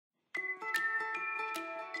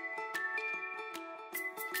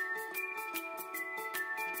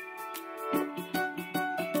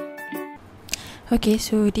Okay,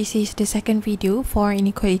 so this is the second video for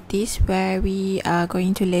inequalities where we are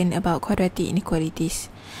going to learn about quadratic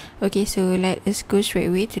inequalities. Okay, so let us go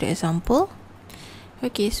straight away to the example.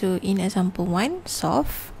 Okay, so in example 1,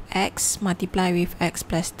 solve x multiply with x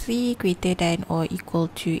plus 3 greater than or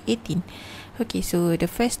equal to 18. Okay, so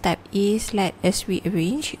the first step is let us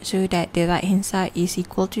rearrange so that the right hand side is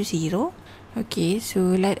equal to 0. Okay, so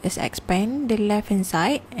let us expand the left hand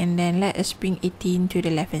side and then let us bring 18 to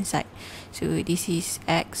the left hand side. So this is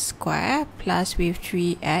x squared plus with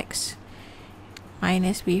 3x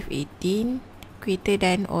minus with 18 greater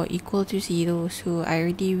than or equal to 0. So I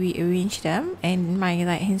already rearranged them and my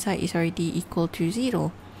right hand side is already equal to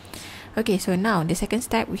 0. Okay, so now the second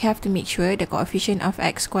step, we have to make sure the coefficient of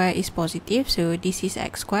x squared is positive. So this is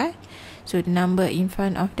x squared. So the number in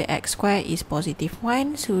front of the x squared is positive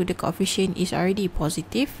 1. So the coefficient is already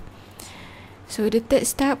positive. So the third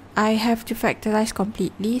step, I have to factorize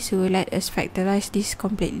completely. So let us factorize this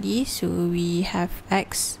completely. So we have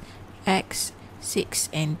x, 6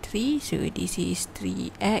 and 3. So this is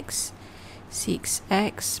 3x,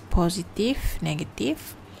 6x, positive,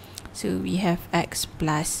 negative. So we have x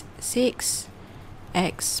plus 6,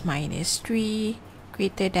 x minus 3,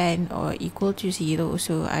 greater than or equal to 0.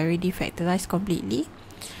 So I already factorized completely.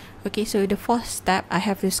 Okay, so the fourth step, I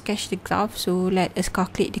have to sketch the graph. So let us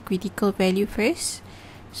calculate the critical value first.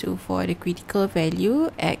 So for the critical value,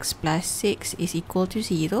 x plus 6 is equal to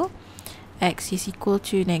 0. X is equal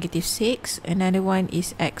to negative 6. Another one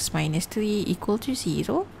is x minus 3 equal to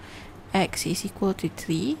 0. X is equal to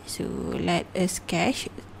 3. So let us sketch.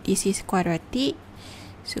 This is quadratic.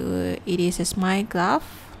 So it is a smile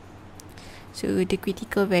graph. So the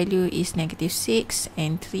critical value is negative 6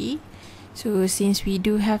 and 3. So since we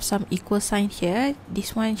do have some equal sign here,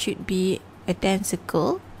 this one should be a dense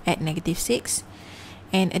circle at negative 6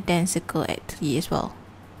 and a dense circle at 3 as well.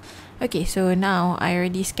 Okay, so now I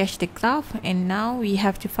already sketched the graph and now we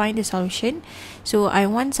have to find the solution. So I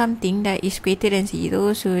want something that is greater than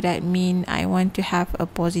 0, so that means I want to have a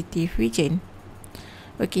positive region.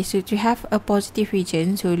 Okay, so to have a positive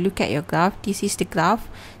region, so look at your graph. This is the graph.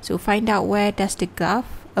 So find out where does the graph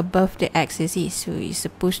above the x-axis. So it's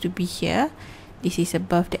supposed to be here. This is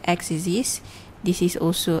above the x-axis. This is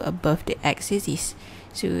also above the x-axis.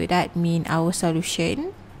 So that means our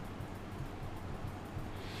solution,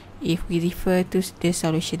 if we refer to the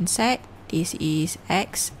solution set, this is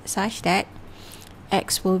x such that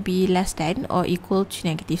x will be less than or equal to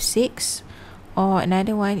negative 6. Or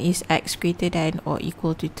another one is x greater than or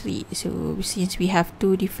equal to 3. So since we have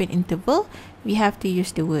two different intervals, we have to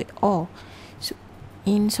use the word or. So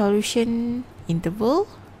in solution interval,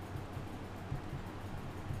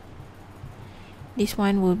 this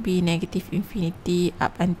one will be negative infinity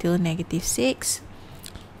up until negative 6,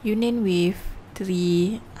 union with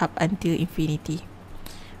 3 up until infinity.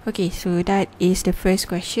 Okay, so that is the first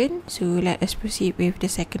question. So let us proceed with the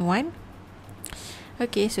second one.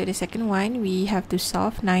 Okay, so the second one, we have to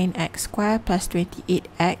solve 9x squared plus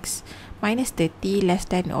 28x minus 30 less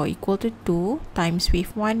than or equal to 2 times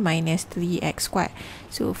with 1 minus 3x squared.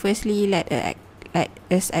 So firstly, let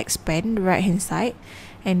us expand the right hand side,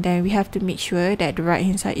 and then we have to make sure that the right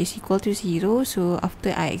hand side is equal to 0. So after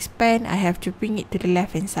I expand, I have to bring it to the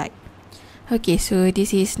left hand side. Okay, so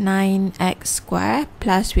this is 9x squared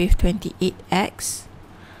plus with 28x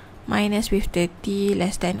minus with 30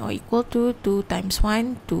 less than or equal to 2 times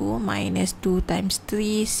 1, 2 minus 2 times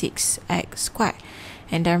 3, 6x squared.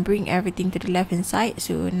 And then bring everything to the left hand side.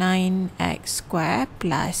 So 9x squared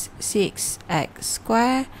plus 6x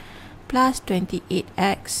squared plus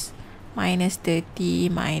 28x minus 30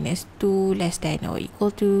 minus 2 less than or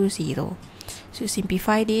equal to 0. So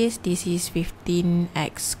simplify this. This is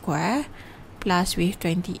 15x squared plus with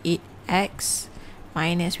 28x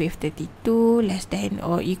minus with 32 less than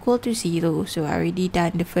or equal to 0. So I already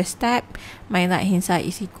done the first step. My right hand side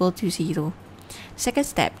is equal to 0. Second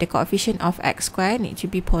step, the coefficient of x squared need to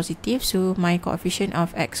be positive. So my coefficient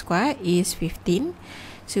of x squared is 15.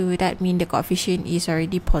 So that means the coefficient is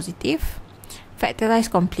already positive. Factorize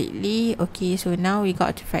completely. Okay, so now we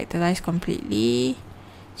got to factorize completely.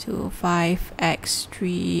 So 5x,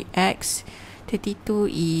 3x, 32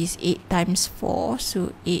 is 8 times 4.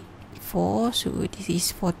 So 8 4, so this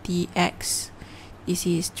is 40x, this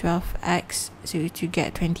is 12x. So to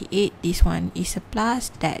get 28, this one is a plus,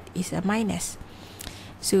 that is a minus.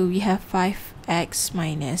 So we have 5x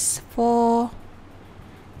minus 4,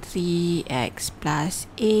 3x plus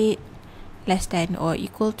 8 less than or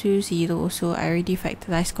equal to 0. So I already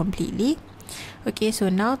factorized completely. Okay, so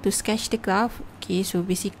now to sketch the graph. Okay, so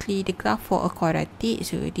basically the graph for a quadratic,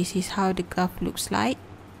 so this is how the graph looks like.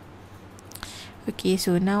 Okay,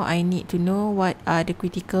 so now I need to know what are the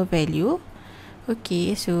critical value.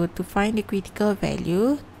 Okay, so to find the critical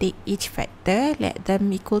value, take each factor, let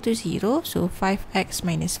them equal to 0. So 5x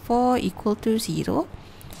minus 4 equal to 0.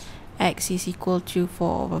 X is equal to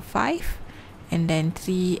 4 over 5. And then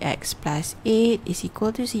 3x plus 8 is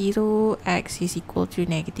equal to 0. X is equal to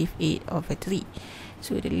negative 8 over 3.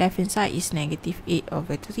 So the left hand side is negative 8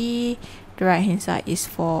 over 3. The right hand side is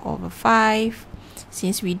 4 over 5.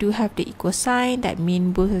 Since we do have the equal sign, that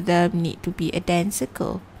means both of them need to be a dense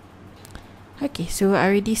circle. Okay, so I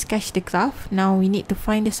already sketched the graph. Now we need to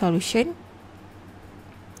find the solution.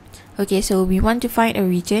 Okay, so we want to find a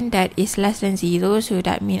region that is less than 0. So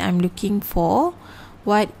that means I'm looking for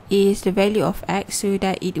what is the value of x so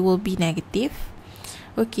that it will be negative.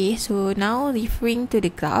 Okay, so now referring to the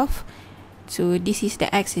graph, so this is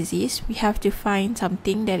the x-axis. We have to find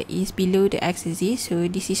something that is below the x-axis. So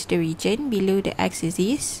this is the region below the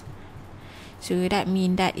x-axis. So that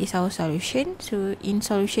means that is our solution. So in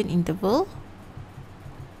solution interval,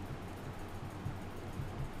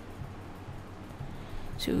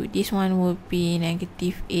 so this one will be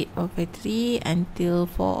negative 8 over 3 until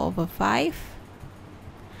 4 over 5.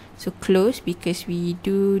 So close, because we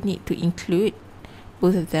do need to include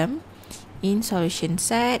both of them. In solution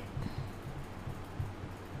set,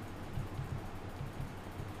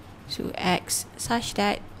 so x such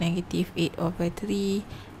that negative 8 over 3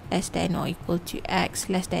 less than or equal to x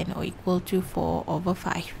less than or equal to 4 over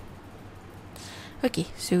 5. Okay,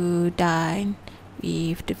 so done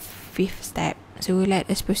with the fifth step. So let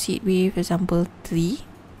us proceed with example 3.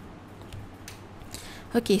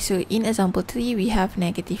 Okay, so in example 3, we have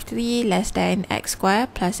negative 3 less than x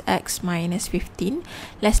squared plus x minus 15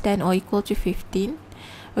 less than or equal to 15.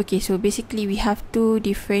 Okay, so basically we have two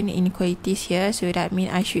different inequalities here. So that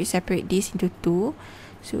means I should separate this into two.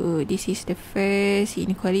 So this is the first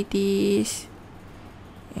inequalities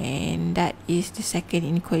and that is the second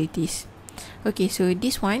inequalities. Okay, so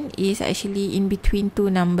this one is actually in between two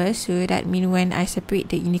numbers. So that means when I separate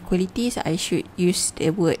the inequalities, I should use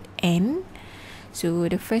the word and. So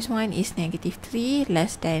the first one is negative 3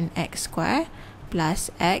 less than x squared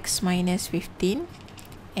plus x minus 15,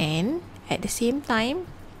 and at the same time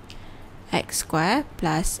x squared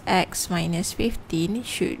plus x minus 15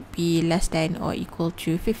 should be less than or equal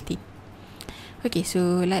to 15. Okay,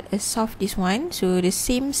 so let us solve this one. So the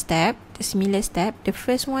same step, the similar step, the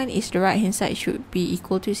first one is the right hand side should be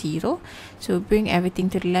equal to 0. So bring everything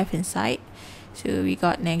to the left hand side. So we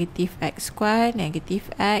got negative x squared, negative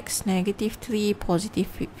x, negative 3, positive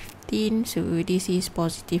 15. So this is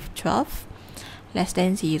positive 12 less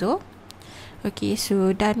than 0. Okay,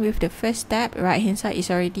 so done with the first step. Right hand side is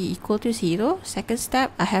already equal to 0. Second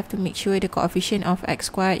step, I have to make sure the coefficient of x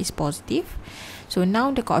squared is positive. So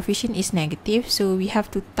now the coefficient is negative, so we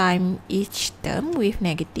have to time each term with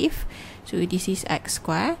negative. So this is x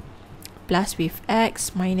squared plus with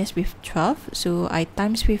x minus with 12. So I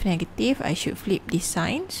times with negative, I should flip this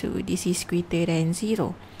sign. So this is greater than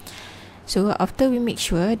 0. So after we make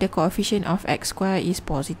sure the coefficient of x squared is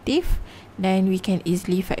positive, then we can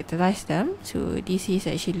easily factorize them. So this is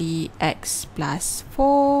actually x plus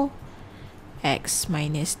 4, x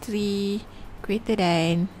minus 3 greater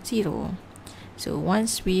than 0. So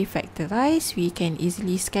once we factorize, we can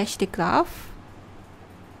easily sketch the graph.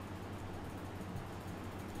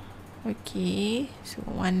 Okay, so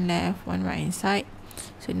one left, one right hand side.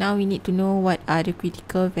 So now we need to know what are the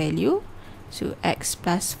critical value. So x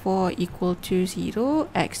plus 4 equal to 0,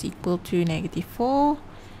 x equal to negative 4.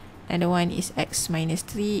 Another one is x minus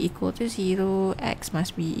 3 equal to 0, x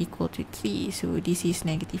must be equal to 3. So this is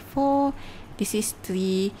negative 4, this is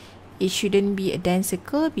 3. It shouldn't be a dense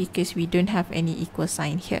circle because we don't have any equal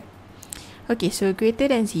sign here. Okay, so greater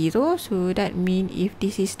than 0, so that means if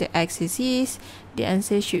this is the x-axis, the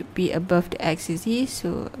answer should be above the x-axis.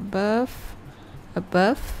 So above.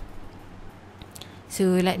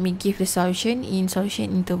 So let me give the solution in solution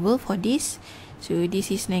interval for this. So this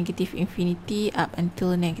is negative infinity up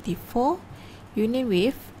until negative 4, union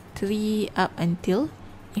with 3 up until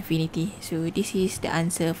infinity. So this is the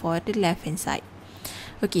answer for the left hand side.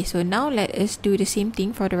 Okay, so now let us do the same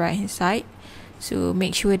thing for the right hand side. So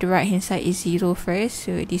make sure the right hand side is 0 first.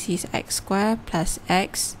 So this is x squared plus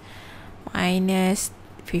x minus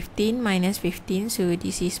 15 minus 15. So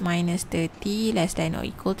this is minus 30 less than or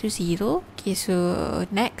equal to 0. Okay, so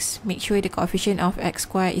next, make sure the coefficient of x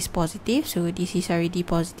squared is positive. So this is already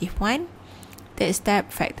positive 1. Third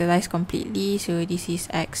step, factorize completely. So this is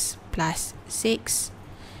x plus 6,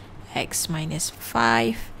 x minus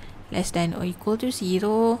 5 less than or equal to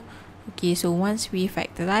 0. Okay, so once we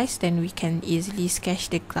factorize, then we can easily sketch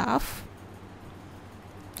the graph.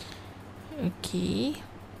 Okay,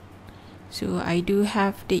 so I do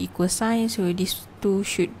have the equal sign, so these two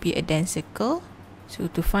should be a dense circle. So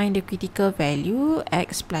to find the critical value,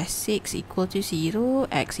 x plus 6 equal to 0,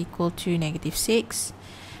 x equal to negative 6,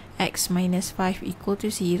 x minus 5 equal to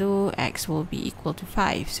 0, x will be equal to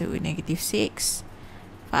 5, so negative 6,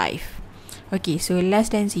 5. Okay, so less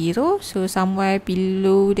than 0, so somewhere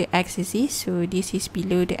below the x-axis, so this is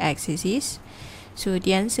below the x-axis. So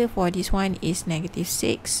the answer for this one is negative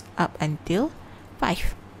 6 up until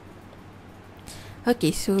 5.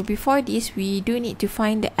 Okay, so before this, we do need to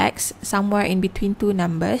find the x somewhere in between two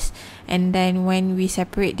numbers, and then when we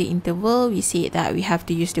separate the interval, we say that we have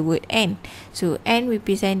to use the word and. So and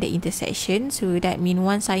represent the intersection, so that means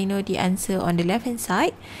once I know the answer on the left hand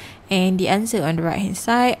side and the answer on the right hand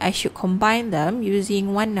side, I should combine them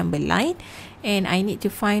using one number line, and I need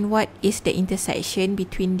to find what is the intersection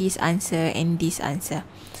between this answer and this answer.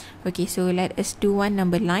 Okay, so let us do one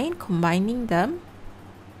number line combining them.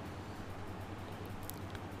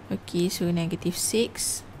 Okay, so negative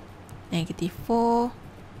 6, negative 4,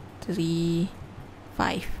 3,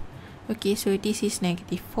 5. Okay, so this is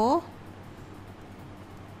negative 4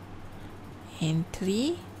 and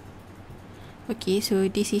 3. Okay, so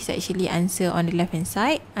this is actually answer on the left hand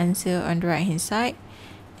side, answer on the right hand side,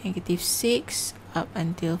 negative 6 up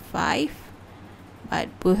until 5,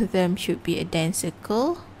 but both of them should be a dense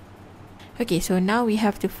circle. Okay, so now we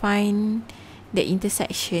have to find the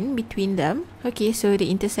intersection between them. Okay, so the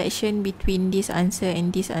intersection between this answer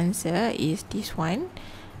and this answer is this one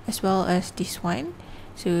as well as this one.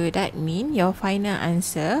 So that means your final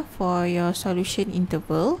answer for your solution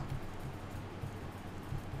interval.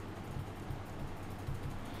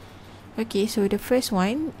 Okay, so the first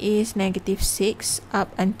one is negative 6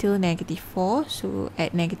 up until negative 4. So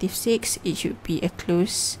at negative 6, it should be a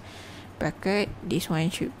closed bracket. This one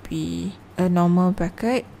should be a normal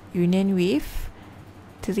bracket union with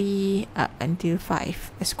 3 up until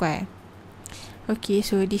 5, a square. Okay,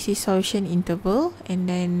 so this is solution interval, and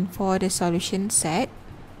then for the solution set,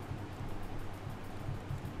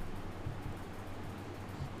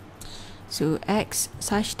 so x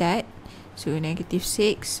such that, so negative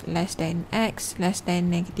 6 less than x less than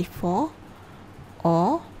negative 4,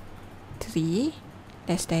 or 3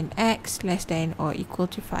 less than x less than or equal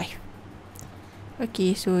to 5.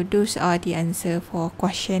 Okay, so those are the answer for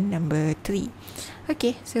question number 3.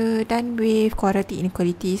 Okay, so done with quadratic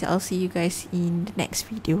inequalities. I'll see you guys in the next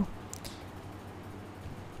video.